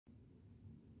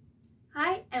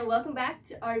Hi and welcome back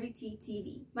to RBT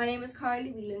TV. My name is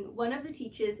Carly Whelan, one of the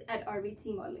teachers at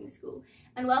RBT Modeling School,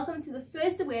 and welcome to the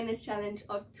first awareness challenge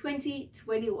of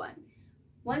 2021.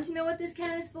 Want to know what this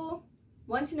can is for?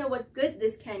 Want to know what good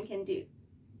this can do?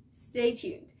 Stay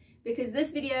tuned, because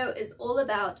this video is all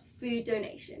about food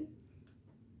donation.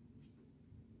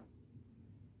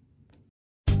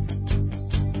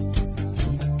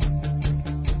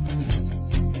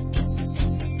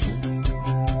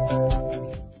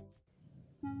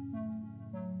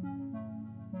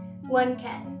 One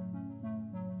can.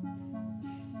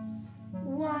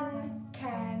 One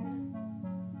can.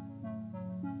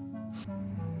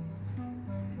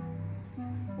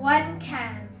 One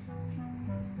can.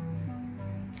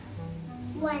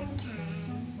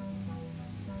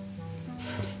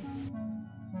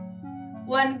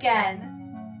 One can.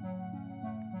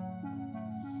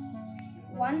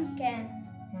 One can.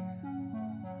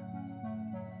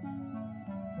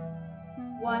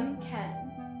 One can.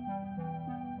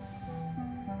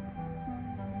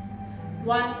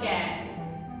 One can.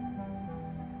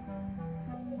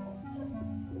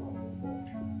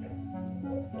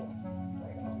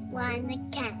 One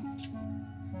can.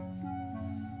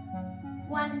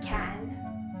 One can. One can.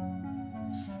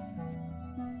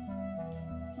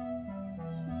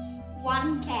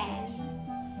 One can.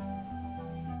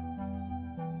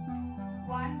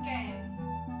 One can.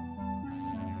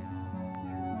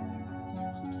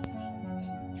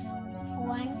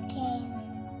 One can.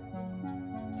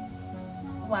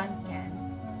 One can.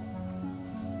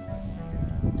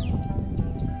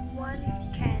 One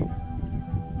can.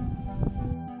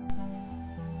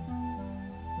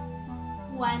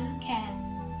 One can.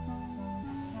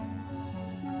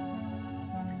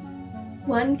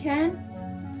 One can.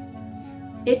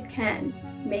 It can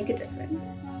make a difference.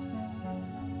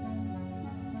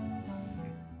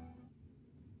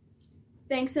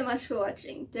 Thanks so much for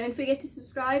watching. Don't forget to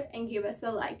subscribe and give us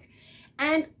a like.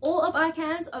 And all of our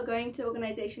cans are going to an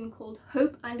organization called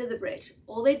Hope Under the Bridge.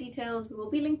 All their details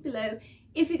will be linked below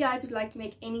if you guys would like to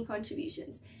make any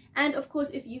contributions. And of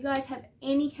course, if you guys have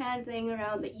any cans laying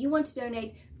around that you want to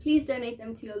donate, please donate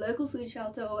them to your local food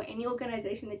shelter or any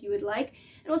organization that you would like.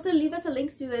 And also leave us a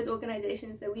link to those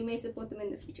organizations that we may support them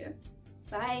in the future.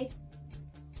 Bye!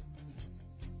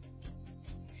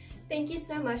 Thank you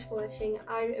so much for watching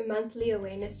our monthly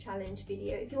awareness challenge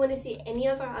video. If you want to see any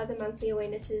of our other monthly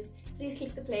awarenesses, please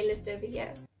click the playlist over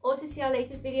here. Or to see our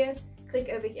latest video, click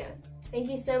over here.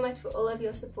 Thank you so much for all of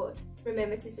your support.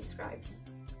 Remember to subscribe.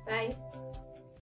 Bye!